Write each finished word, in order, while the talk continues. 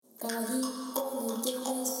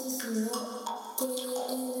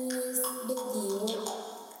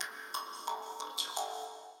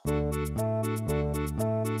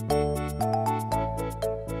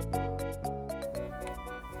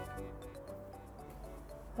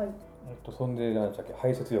はい。そんで何でしたっけ、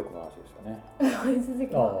排泄欲の話ですかね。排泄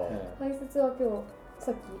的な排泄は今日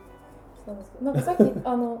さっきしたんですけど、なんかさっき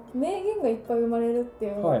名言がいっぱい生まれるってい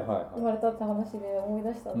うのが生まれたって話で思い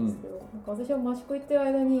出したんですけど、なんか私は益子行ってる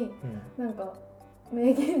間に、なんか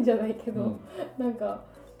名言じゃないけど、なんか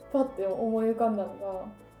パッて思い浮かんだのが、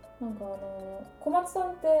なんか小松さ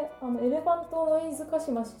んってエレファントノイズカ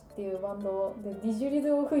シマシっていうバンドでディジュリ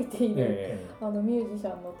ドを吹いている、ミュージシ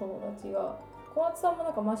ャンの友達が、小松さんも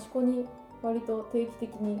なんか益子に割と定期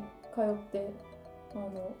的に通って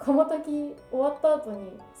釜炊き終わった後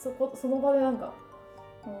にその場でなんか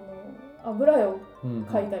油絵を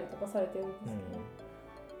描いたりとかされてるんですけど、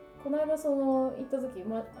この間行った時、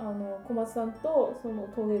小松さんとその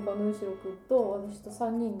陶芸家の後ろくんと私と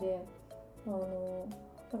3人でなん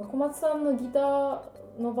か小松さんのギター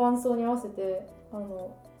の伴奏に合わせて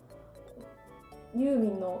ユーミ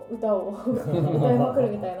ンの歌を歌いまく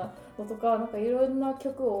るみたいなのとか、なんかいろんな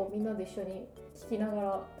曲をみんなで一緒に聴きなが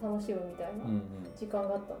ら楽しむみたいな時間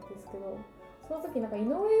があったんですけど、その時なんか井上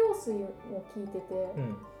陽水を聴いてて、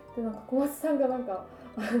でなんか小松さんがなんか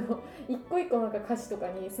一個一個なんか歌詞とか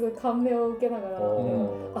にすごい感銘を受けながら、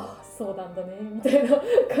あ、そうなんだねみたいな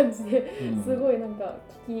感じですごいなんか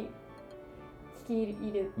聞き入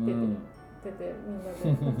れてて、みんなで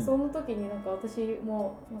なんかその時になんか私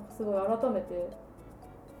もなんかすごい改めて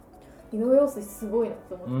井上陽水すごいな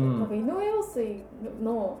と思って、なんか井上陽水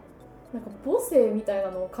のなんか母性みたいな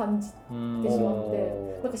のを感じてしまって、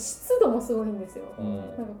なんか湿度もすごいんですよ、な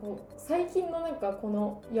んかこう最近のなんかこ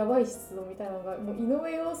のやばい湿度みたいなのがもう井上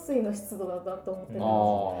陽水の湿度だなと思ってるん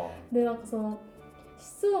ですで、なんかその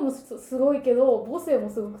湿度もすごいけど母性も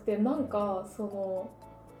すごくて、なんか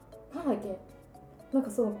なんだっけ、なん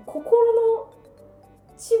かその心の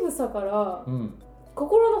乳房から、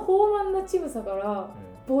心の豊満な乳房から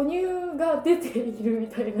母乳が出ているみ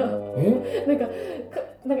たいな、なんか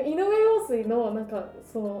井上陽水のなんか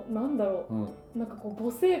なんだろう、なんかこう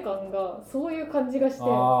母性感がそういう感じがして、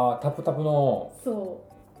タプタプの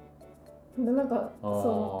でなんか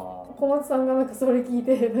小松さんがなんかそれ聞い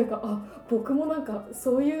て、なんか僕もなんか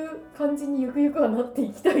そういう感じにゆくゆくはなって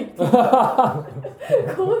いきたいって小松さ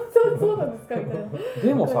んそうなんですかみたいな。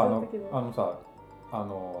でもさ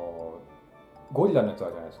ゴリラのやつあ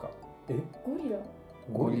るじゃないですか。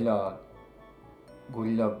ゴリラ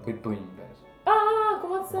ベッドインみたいなや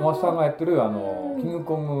つ。小松さんがやってるキング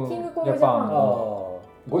コングジャパンの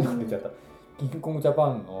ゴリラって言っちゃった。キングコングジャ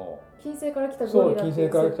パンの金星から来たゴリラの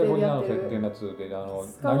設定のやつで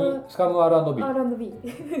スカム R&B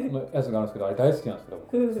のやつがあるんですけど、あれ大好きなんですけど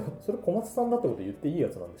それ小松さんだってこと言っていいや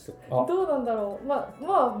つなんでしたっけ？どうなんだろう、ま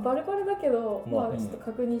あバレバレだけど、ちょっと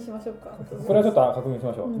確認しましょうか。これはちょっと確認し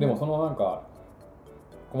ましょう。でもなんか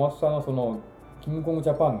小松さんのキングコングジ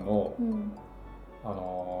ャパンの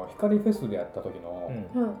光フェスでやった時の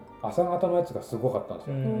朝方のやつがすごかったんです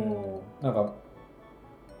よ。なんか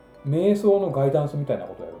瞑想のガイダンスみたいな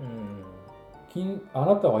ことやる。あ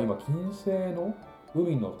なたは今金星の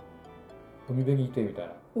海辺にいてみたい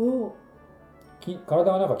な。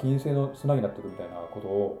体がなんか金星の砂になっていくみたいなこと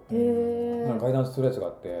をなんかガイダンスするやつがあ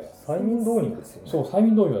って、催眠導入ですよね。そう、催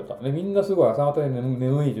眠導入だった。でみんなすごい朝方で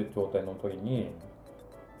眠い状態の時に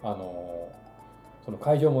その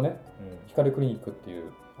会場もね、光クリニックってい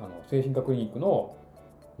う精神科クリニックの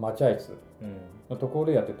待合室のところ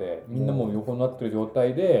でやってて、みんなもう横になってる状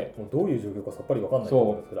態で、もうどういう状況かさっぱり分かんないと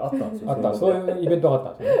思うんですけど、あったんですよ。そういうイベントがあっ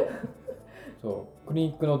たんですよね。そうクリ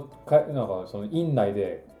ニックのなんか院内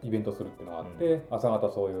でイベントするっていうのがあって、朝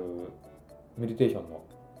方そういうメディテーションの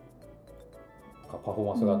パフォー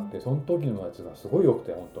マンスがあって、その時のやつがすごい良く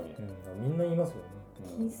て、本当に、みんな言いますよね。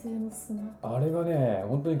金星の砂、あれがね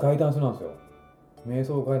本当にガイダンスなんですよ。瞑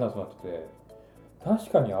想ガイダンスになってて、確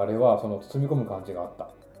かにあれは包み込む感じがあった。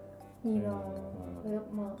いいなぁ、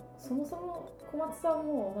まあそもそも小松さん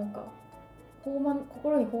もなんか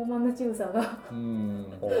心に豊満な乳房が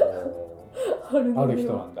ある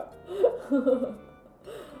人なんだ。分か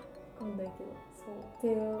んないけど、そうって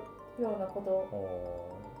いうようなこと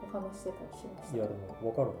を話してたりしました。いやで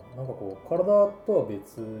も分かるな。なんかこう体とは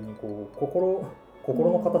別にこう心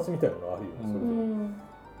の形みたいなのがあるよね。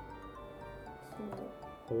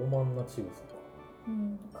そう豊満な乳房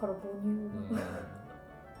から母乳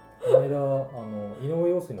この間井上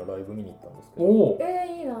陽水のライブ見に行ったんですけど、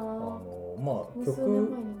いいな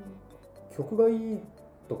曲がいい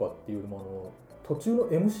とかっていうよりも途中の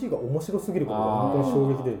MC が面白すぎることが本当に衝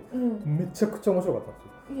撃で、めちゃくちゃ面白かったんです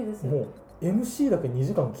よ。いいですよ。もう MC だけ2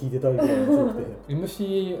時間聴いてたいぐらい面白くて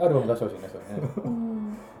MC アルバム出してほしいんですよね。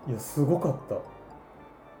いやすごかった。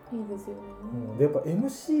いいですよね。でやっぱ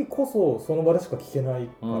MC こそその場でしか聴けない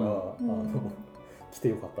から、来て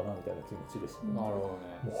よかったなみたいな気持ちでした、なるほどね。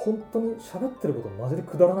もう本当に喋ってることマジで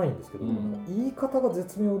くだらないんですけど、言い方が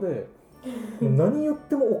絶妙で何言っ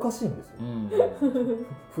てもおかしいんですよ、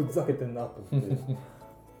ふざけてんなと思って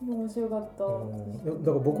面白かった、だか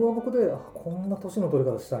ら僕は僕でこんな年の取り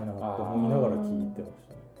方したいなって思いながら聞いてまし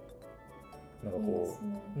たね。なんかこ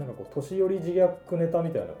う、なんかこう年寄り自虐ネタ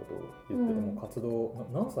みたいなことを言ってても活動、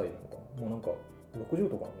何歳なのかな、もうなんか60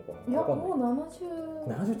とかなのかな、いやもう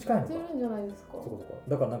70近いのか、やってるんじゃないですか。そうか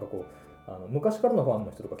だからなんかこう昔からのファン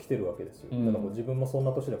の人とか来てるわけですよ、だからこう自分もそん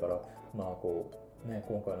な年だから、まあこうね、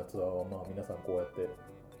今回のツアーはまあ皆さんこうやって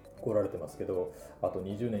来られてますけど、あと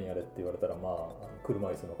20年やれって言われたら、まあ車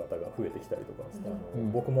椅子の方が増えてきたりとかして、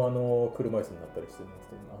僕も車椅子になったりしてるんです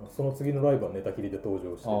けど、その次のライブは寝たきりで登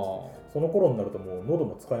場して、その頃になるともう喉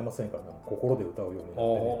も使えませんから、心で歌うようになって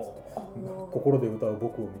ね、心で歌う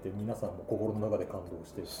僕を見て皆さんも心の中で感動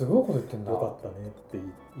して、すごいこと言ってんだ、よかったねって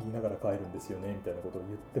言いながら帰るんですよねみたいなことを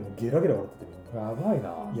言ってもゲラゲラ笑ってて、みんなやばい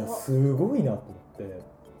な。いやすごいなと思って、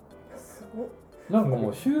すごい。なんかも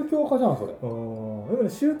う宗教家じゃんそれ。でもね、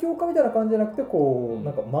宗教家みたいな感じじゃなくて、こう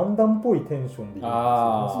なんか漫談っぽいテンションで言うんですよ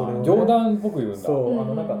ね、それをね、冗談っぽく言うんだ。そう、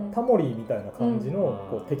なんかタモリみたいな感じの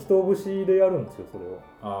こう適当節でやるんですよ、それを。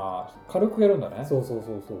軽くやるんだね。そう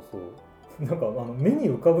なんか目に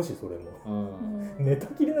浮かぶし、それも、寝た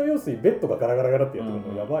きりの用水ベッドがガラガラガラってやってく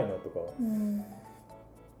るのやばいなとか、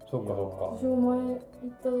そっかそっか。私も前行っ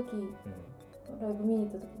た時、ライブ見に行っ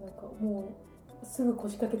た時、なんかもうすぐ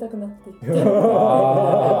腰掛けたくなってめっ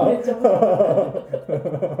ちゃ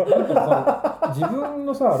自分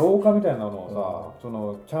のさ廊下みたいなのをさ、そ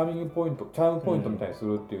のチャームポイントみたいにす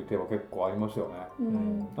るっていう手は結構ありますよね、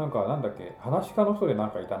なんかなんだっけ、話し家の人でなん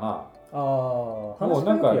かいたな、もう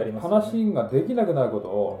なんか話ができなくなること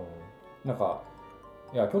を、なんか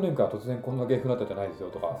いや去年から突然こんな芸風になったじゃないですよ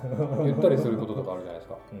とか言ったりすることとかあるじゃないで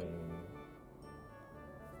すか、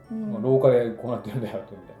廊下でこうなってるんだよっ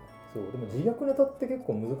てみたいな。そうでも自虐ネタって結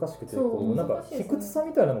構難しくて、なんか卑屈さ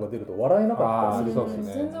みたいなのが出ると笑えなかったりするんで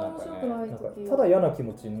すよね。全然面白くない時、ただ嫌な気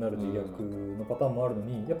持ちになる自虐のパターンもあるの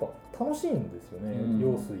に、やっぱ楽しいんですよね、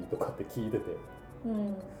用水とかって聞いてて、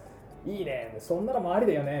いいね、そんなのもあり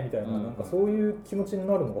だよねみたいな、なんかそういう気持ちに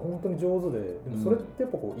なるのが本当に上手で、でもそれってや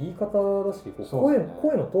っぱこう言い方だし、声の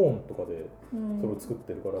トーンとかでそれを作っ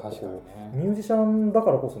てるから、ミュージシャンだ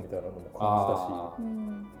からこそみたいなのも感じたし。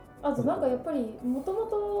あとなんかやっぱりもとも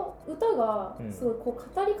と歌がすごいこう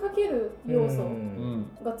語りかける要素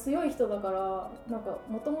が強い人だから、なんか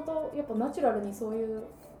もともとやっぱナチュラルにそういう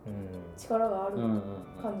力がある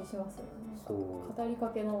感じしますよね。語りか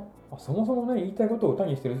けのそもそもね、言いたいことを歌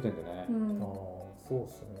にしてる時点でね、そうで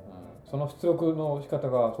すね、その出力の仕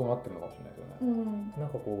方がそうなってるのかもしれないですよね。なん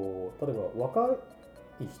かこう例えば若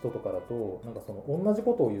い人とかだと、なんかその同じ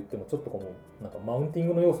ことを言ってもちょっとこうなんかマウンティン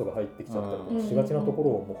グの要素が入ってきちゃったりとかしがちなとこ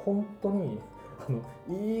ろを、もう本当に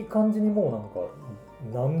いい感じにもうなんか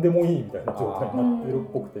何でもいいみたいな状態になってるっ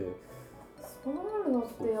ぽくて、そうなるのっ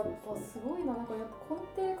てやっぱすごいな。なんかやっぱ根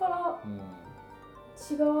底から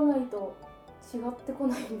違わないと違ってこ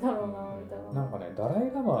ないんだろうなみたいな。なんかね、ダラ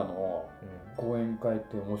イラマの講演会っ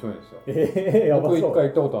て面白いんですよ。僕一回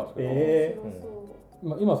行ったことあるんですけ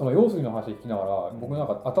ど、今その用水の話聞きながら、僕なん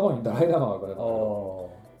か頭にダライラマが浮かんだんだけど、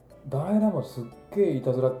ダライラマすっげえい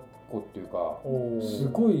たずらっ子っていうか、す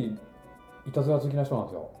ごいいたずら好きな人なんで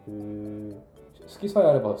すよ。好きさえ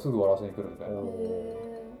あればすぐ笑わせに来るみたいな。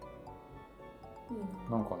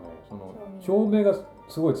なんかね、その照明が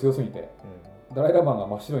すごい強すぎて、ダライラマが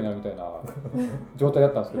真っ白になるみたいな状態だ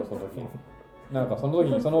ったんですけど、その時なんかその時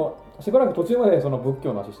にしばらく途中までその仏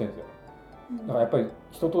教の話してるんですよ。だからやっぱり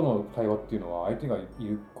人との対話っていうのは相手がい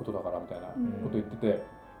ることだからみたいなこと言ってて、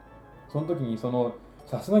その時にさ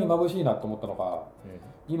すがに眩しいなと思ったのが、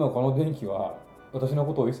今この電気は私の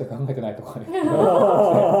ことを一切考えてないとかね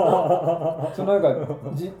そのなんか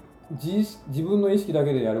自分の意識だ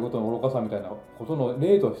けでやることの愚かさみたいなことの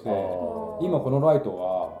例として、今このライト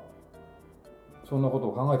はそんなこと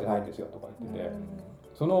を考えてないんですよとか言ってて、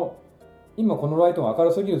今このライトが明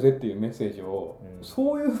るすぎるぜっていうメッセージを、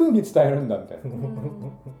そういう風に伝えるんだみたいな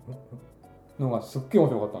のがすっげえ面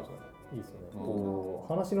白かったんですよね。いいですよね。こう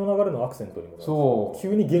話の流れのアクセントにもなる。そう。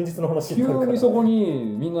急に現実の話になるから。急にそこ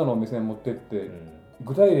にみんなの目線持ってって、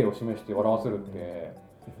具体例を示して笑わせるって、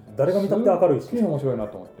誰が見たって明るいし。すっげえ面白いな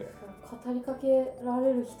と思って。語りかけら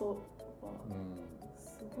れる人とか、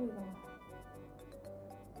すごいな。い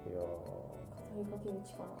や。語りかける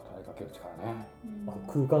力。語りかける力ね。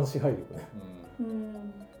空間支配力ね。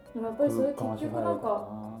でもやっぱりそれ結局なんか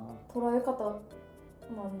捉え方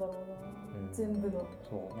なんだろうな、全部の。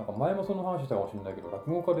そう、なんか前もその話したかもしれないけど、落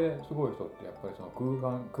語家ですごい人ってやっぱりその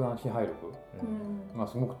空間支配力が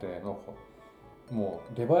すごくて、も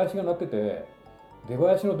う出囃子が鳴ってて出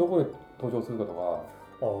囃子のどこで登場するかとか、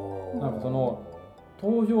なんかその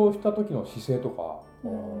登場した時の姿勢とか、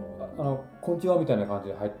こんにちはみたいな感じ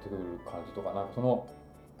で入ってくる感じとか、なんかその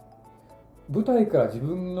舞台から自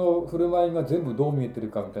分の振る舞いが全部どう見えてる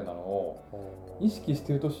かみたいなのを意識し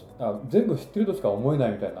てると全部知ってるとしか思えな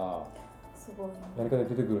いみたいなやり方で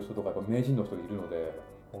出てくる人とかやっぱ名人の人いるので、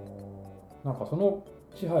なんかその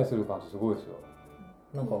支配する感じすごいですよ。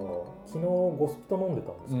なんか昨日ゴスピと飲んで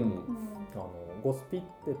たんですけど、ゴスピっ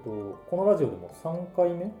てこのラジオでも3回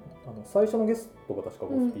目最初のゲストが確か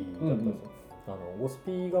ゴスピだったんですよ。ゴス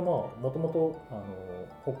ピがもともと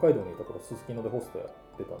北海道にいた頃すすきのでホストやっ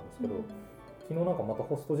てたんですけど、昨日なんかまた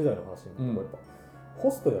ホスト時代の話になって、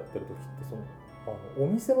ホストやってる時ってそのお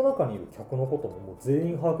店の中にいる客のことももう全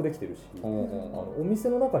員把握できてるし、お店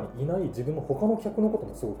の中にいない自分の他の客のこと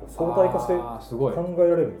もすごく相対化して考え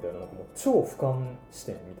られるみたいな、なんかもう超俯瞰視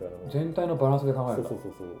点みたいなの全体のバランスで考えるそう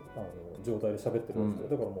状態で喋ってるんです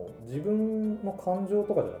けど、だからもう自分の感情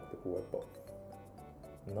とかじゃなくてこうやっ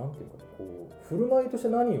ぱなんていうかこう振る舞いとして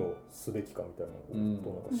何をすべきかみたいなこと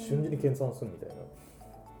をなんか瞬時に計算するみたいな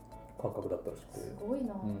感覚だったらしくて、すごいな。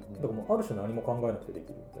だからもうある種何も考えなくてでき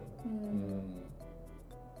るみたいな。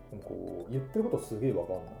でもこう言ってることすげえわ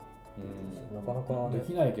かんない。なかなか、で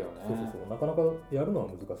きないけどね。そうなかなかやるのは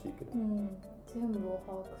難しいけど。全部を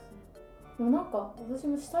把握する。でもなんか私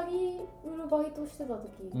も下着売るバイトしてた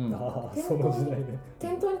時、その時代ね。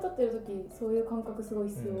店頭に立ってる時そういう感覚すごい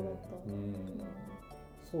必要だった。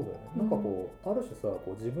そうだよね。なんかこうある種さこ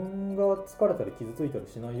う自分が疲れたり傷ついたり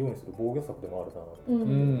しないようにする防御策でもあるな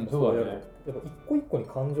って。そうだね。やっぱ一個一個に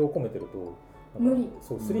感情を込めてると無理。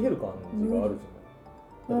そうすり減る感じがあるじ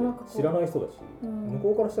ゃない。知らない人だし、向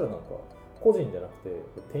こうからしたらなんか個人じゃなくて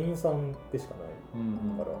店員さんでしかない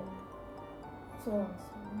から、そうなんです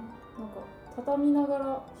よね。なんか畳みなが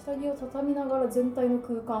ら下着を畳みながら全体の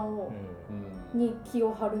空間を、に気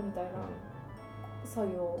を張るみたいな作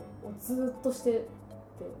業をずっとしてて、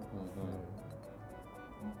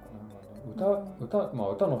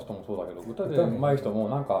歌の人もそうだけど歌で上手い人も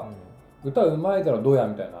なんか、歌うまいだろどうや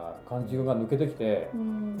みたいな感じが抜けてきて、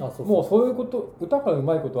もうそういうこと歌がう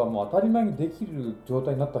まいことはもう当たり前にできる状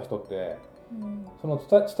態になった人って、その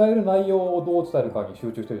伝える内容をどう伝えるかに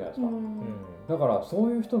集中してるじゃないですか、だからそ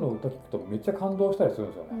ういう人の歌聞くとめっちゃ感動したりするん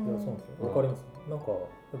ですよね。いやそうなんですよ、わかります。なんかや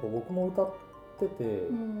っぱ僕も歌っててって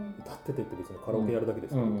別にカラオケやるだけで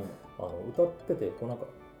すけど、歌っててこうなんか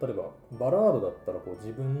例えばバラードだったらこう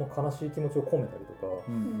自分の悲しい気持ちを込めたりとか、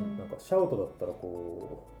なんかシャウトだったら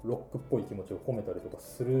こうロックっぽい気持ちを込めたりとか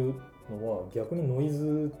するのは逆にノイ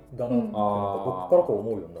ズだなってなんか僕からこう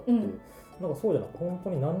思うようになって、なんかそうじゃなくて本当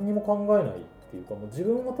に何にも考えないっていうか、もう自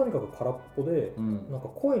分がとにかく空っぽで、なんか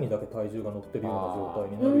声にだけ体重が乗ってるような状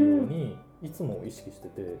態になるようにいつも意識して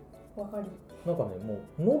て、なんかねも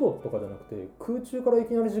う喉とかじゃなくて空中からい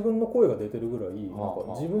きなり自分の声が出てるぐらいなん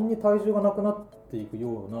か自分に体重がなくなっていく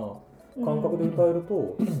ような感覚で歌える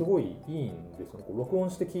とすごいいいんですよね。こう録音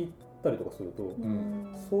して聞いたりとかすると、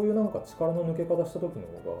そういうなんか力の抜け方した時の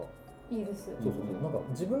方がいいですよね。そうなんか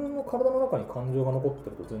自分の体の中に感情が残って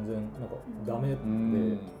ると全然なんかダメで、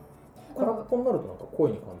空っぽになるとなんか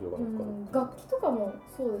声に感情が乗っかる。楽器とかも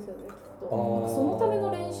そうですよね、きっと。そのため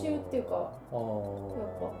の練習っていうか、やっぱ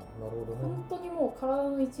本当にもう体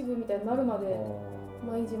の一部みたいになるまで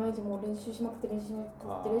毎日もう練習しまく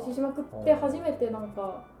って初めてなん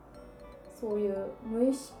かそういう無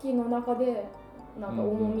意識の中でなんか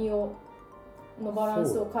重みをのバラン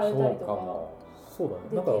スを変えたりとか。そうだね、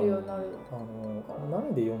なんか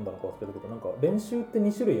何で読んだのか忘れたけど、なんか練習って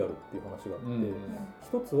2種類あるっていう話があって、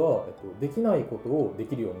一つは、できないことをで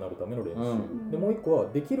きるようになるための練習、でもう一個は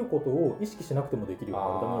できることを意識しなくてもできるように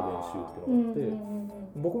なるための練習っていうのがあ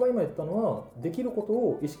って、僕が今言ったのはできること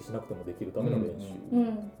を意識しなくてもできるための練習、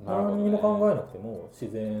何にも考えなくても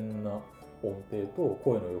自然な音程と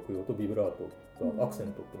声の抑揚とビブラートとアクセン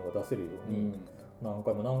トっていうのが出せるように何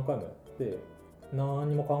回もやって何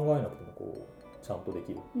にも考えなくてもこうちゃんとで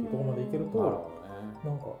きるっていうところまでいけると、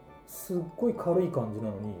なんかすっごい軽い感じな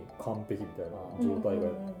のに完璧みたいな状態がや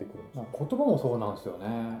ってくるんですよ。言葉もそうなんですよね。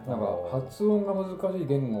なんか発音が難しい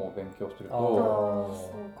言語を勉強してると、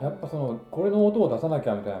やっぱそのこれの音を出さなき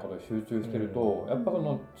ゃみたいなことに集中してると、やっぱそ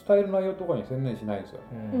の伝える内容とかに専念しないんですよね。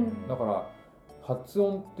だから発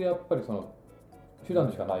音ってやっぱりその手段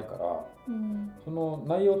でしかないから、その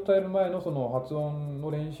内容を伝える前のその発音の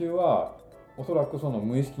練習はおそらくその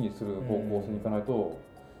無意識にする方向性にいかないと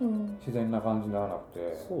自然な感じにならなくて、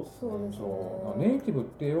ネイティブっ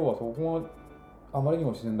て要はそこがあまりに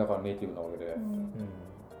も自然だからネイティブなわけで、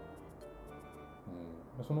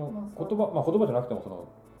その言葉じゃなくてもその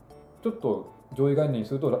ちょっと上位概念に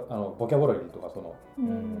するとボキャブラリーとか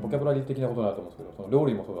ボキャブラリー的なことになると思うんですけど、その料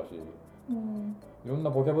理もそうだし、いろんな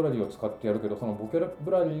ボキャブラリーを使ってやるけど、そのボキャ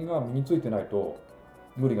ブラリーが身についてないと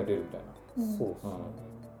無理が出るみたいな。そうですね。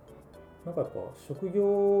なんかやっぱ職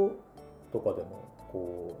業とかでも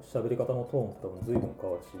こう喋り方のトーンって多分随分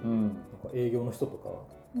変わるし、なんか営業の人とか、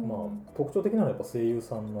まあ特徴的なのはやっぱ声優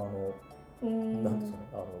さんのなんですかね、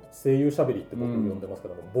声優喋りって僕呼んでますけ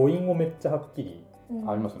ども、母音をめっちゃはっきり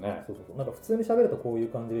ありますね。そうなんか普通に喋るとこういう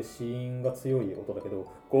感じで子音が強い音だけど、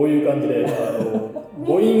こういう感じで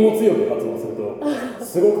母音を強く発音すると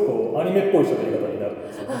すごくこうアニメっぽい喋り方になるん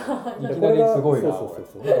ですよね。いきなりすごいな。そ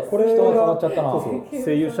うなんかこれが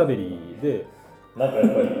声優喋りで、なんかやっ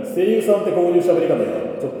ぱり声優さんってこういう喋り方が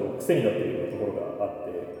ちょっと癖になっているようなところが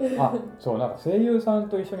あって、そう、なんか声優さん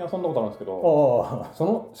と一緒に遊んだことあるんですけど、そ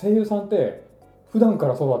の声優さんって普段か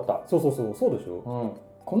らそうだった。そうでしょ。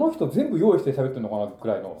この人全部用意して喋ってるのかなく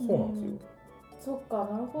らいの。そうなんですよ。そっか、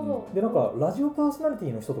なるほど。でなんかラジオパーソナリテ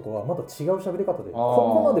ィの人とかはまた違う喋り方で、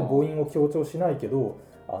ここまで母音を強調しないけど、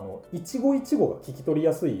一語一語が聞き取り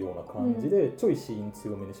やすいような感じで、ちょい子音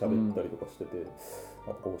強めに喋ったりとかしてて、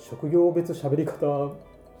なんかこう職業別喋り方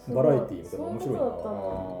バラエティーみたいな面白いな。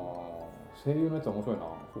声優のやつは面白いな。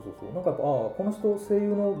そうなんかやっぱこの人声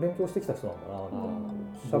優の勉強してきた人なんだな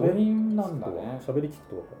みたいな。母音なんだね。喋りきっ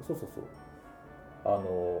と分かる。そうそう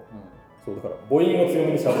だから母音を強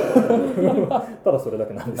めに喋るただそれだ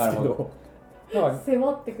けなんですけど。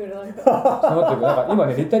迫ってくるなんか今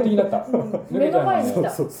ね立体的になった。目の前に来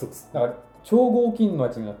た。なんか超合金の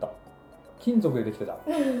やつになった。金属でできてた。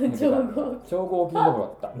超合金どこ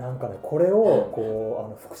ろだった。なんかね、これを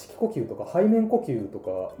こう腹式呼吸とか背面呼吸とか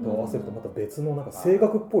と合わせるとまた別のなんか声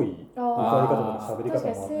楽っぽい歌い方とか喋り方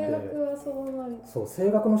もあって、そう声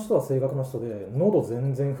楽の人は声楽の人で喉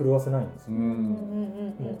全然震わせないんですよ。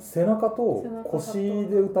もう背中と腰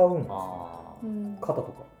で歌うんですよ。肩と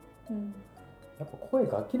か。やっぱ声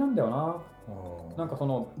楽器なんだよな。なんかそ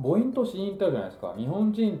の母音と子音ってあるじゃないですか。日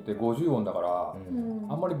本人って50音だから、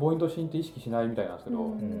あんまり母音と子音って意識しないみたいなんですけど、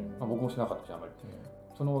僕もしなかったし、あんまり。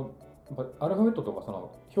そのアルファベットとかそ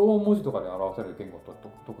の表文字とかで表せる言語と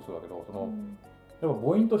特徴だけど、そのやっぱ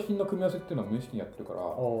母音と子音の組み合わせっていうのは無意識にやってるから、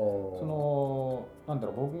そのなんだ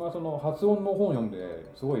ろう、僕がその発音の本を読んで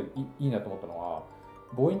すごいいいなと思ったのは、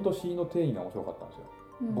母音と子音の定義が面白かったんですよ。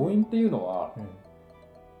母音っていうのは、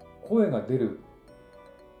声が出る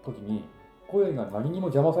時に声が何にも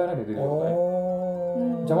邪魔されないで出る状態、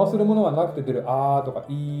邪魔するものがなくて出るあーとか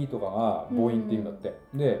いーとかが母音っていうんだって。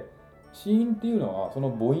で子音っていうのはその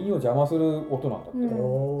母音を邪魔する音なんだって。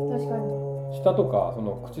確かに舌とかそ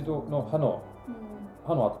の口の歯の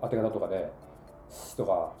当て方とかでシと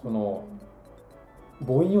かその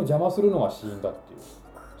母音を邪魔するのが子音だっていう。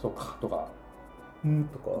そうかとか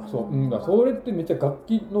とかそうそれってめっちゃ楽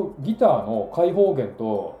器のギターの開放弦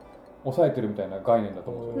と抑えてるみたいな概念だ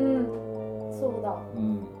と思うんですよ。そうだ。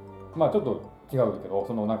まあちょっと違うけど、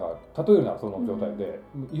そのなんか例えるならその状態で、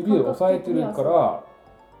指で押さえてるから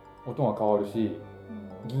音が変わるし、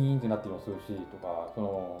ギーンってなってもするしとか、そ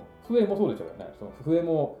の笛もそうでしたよね。その笛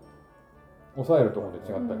も押さえるところで違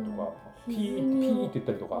ったりとか、ピーピーって言っ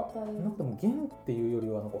たりとか。なんかでも弦っていうより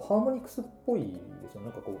はなんかハーモニクスっぽいですよ。な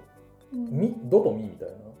んかこうミドとミみたい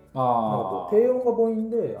な。なんかこう低音が母音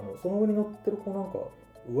で、その上に乗ってるこうなんか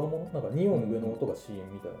上物なんか2音上の音が子音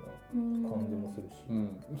みたいな感じもするし、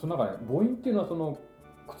そのなんかね、母音っていうのはその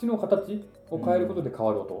口の形を変えることで変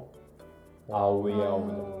わる音。あおいあお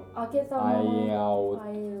みたいな。開けたまま。あいあお。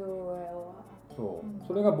そう、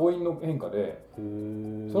それが母音の変化で、そ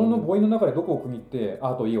の母音の中でどこを区切って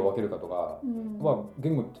あといを分けるかとかは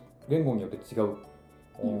言語によって違うっ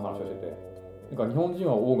ていう話をしてて、だから日本人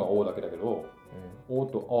はおがおだけだけど、お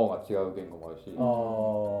とあが違う言語もあるし、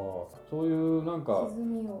そういうなんか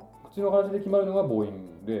口の形で決まるのが母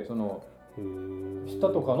音で、その舌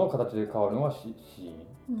とかの形で変わるのが子音、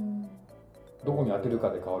どこに当てるか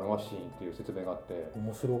で変わるのが子音っていう説明があって、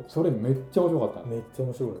面白い。それめっちゃ面白かった。めっちゃ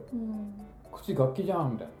面白い。口楽器じゃ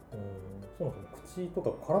んみたいな。そうなんですね。口と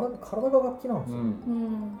か体が楽器なんです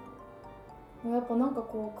よ。やっぱなんか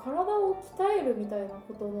こう体を鍛えるみたいな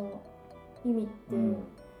ことの意味って、や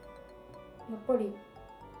っぱり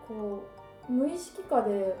こう無意識化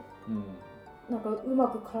でなんかうま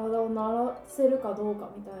く体を慣らせるかどう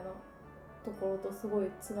かみたいなところとすご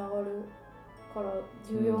いつながるから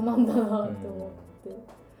重要なんだなって思って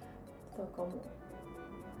きたかも。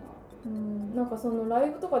なんかそのライ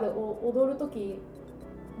ブとかで踊る時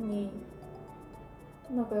に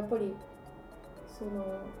なんかやっぱりその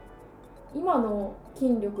今の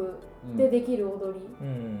筋力でできる踊り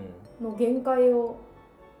の限界を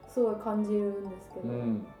すごい感じるんですけど、な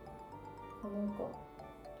んか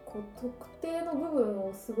こう特定の部分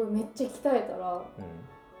をすごいめっちゃ鍛えたら、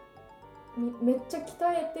めっちゃ鍛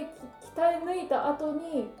え抜いた後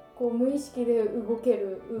にこう無意識で動け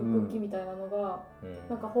る動きみたいなのが、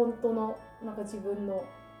なんか本当のなんか自分の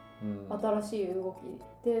新しい動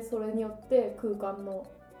きで、それによって空間の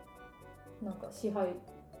なんか支配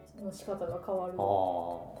の仕方が変わるんだ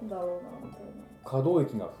ろうなみたいな。可動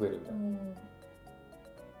域が増えるみたいな、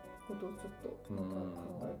ことをちょっとなんか考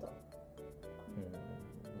えた。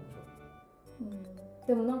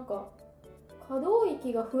でもなんか可動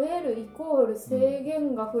域が増えるイコール制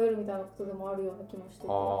限が増えるみたいなことでもあるような気もしてて、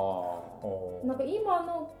なんか今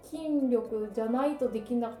の筋力じゃないと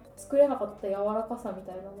作れなかった柔らかさみ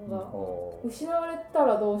たいなのが失われた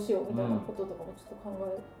らどうしようみたいなこととかもちょっと考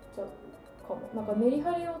えちゃうかも。なんかメリ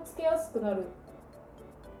ハリをつけやすくなる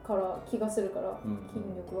から気がするから、筋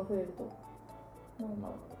力が増えるとなんか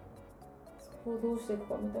そこをどうしていく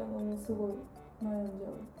かみたいなのもすごい悩んじゃ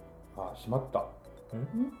う。しまった。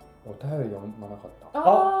お便り読まなかった。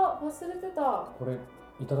忘れてた。これ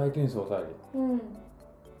いただいてるんですよ、お便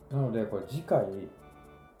り。なのでこれ次回に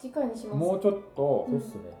します。もうちょっと、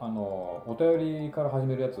お便りから始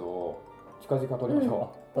めるやつを近々取りましょ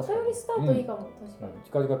う。お便りスタートいいかも、確かに。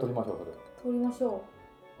近々取りましょう、それ。取りましょ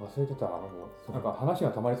う。忘れてた。なんか話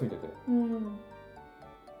が溜まりすぎてて。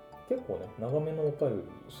結構ね、長めのお便り。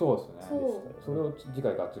そうですね。それを次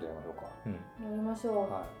回がっつりやりましょうか。やりましょう。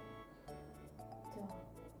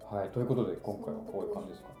はい、ということで今回はこういう感じ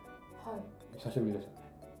ですか。はい。久しぶりでした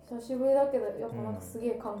ね。久しぶりだけどやっぱなんかすげ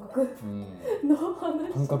え感覚の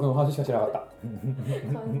話。感覚の話しかしなかった。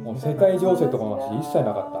もう世界情勢とかの話一切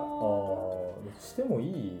なかった。しても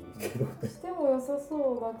いいけど。しても良さそ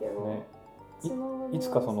うだけど。い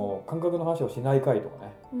つかその感覚の話をしない回とか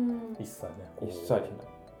ね。一切ね。一切しない。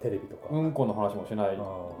テレビとか。うんこの話もしない。で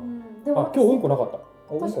も今日うんこなかった。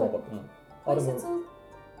確かに。解説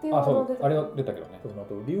そうあれが出たけどね。あ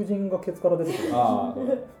と龍神がケツから出てくる。それ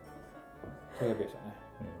だけでしたね。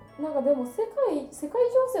なんかでも世界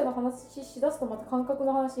情勢の話しだすとまた感覚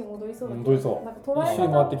の話に戻りそうだけど。戻りそう。なんか捉え方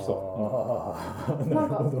回ってきそう。なん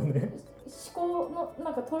か思考のな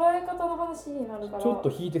んか捉え方の話になるから。ちょっと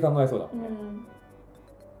引いて考えそうだね。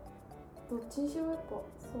どっちにしろやっぱそ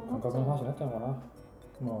うなっちゃう。感覚の話になっちゃうのかな。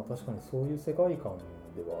まあ確かにそういう世界観ではあるよね。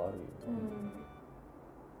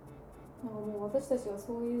なんかもう私たちは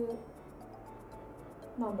そういう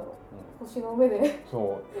なんだろう、星の上で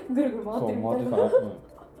ぐるぐる回ってるみたいな。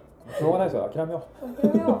しょうがないですよ、諦めよう。なんか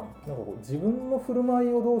こう自分の振る舞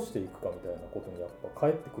いをどうしていくかみたいなことにやっぱ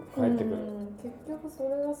返ってくる。結局それ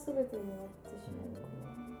が全てになってしまうかな。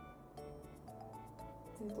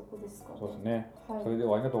というとこですかね。そうですね。それで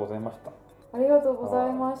はありがとうございました。ありがとうござ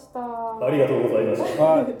いました。ありがとうございました。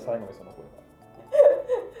最後にその声が。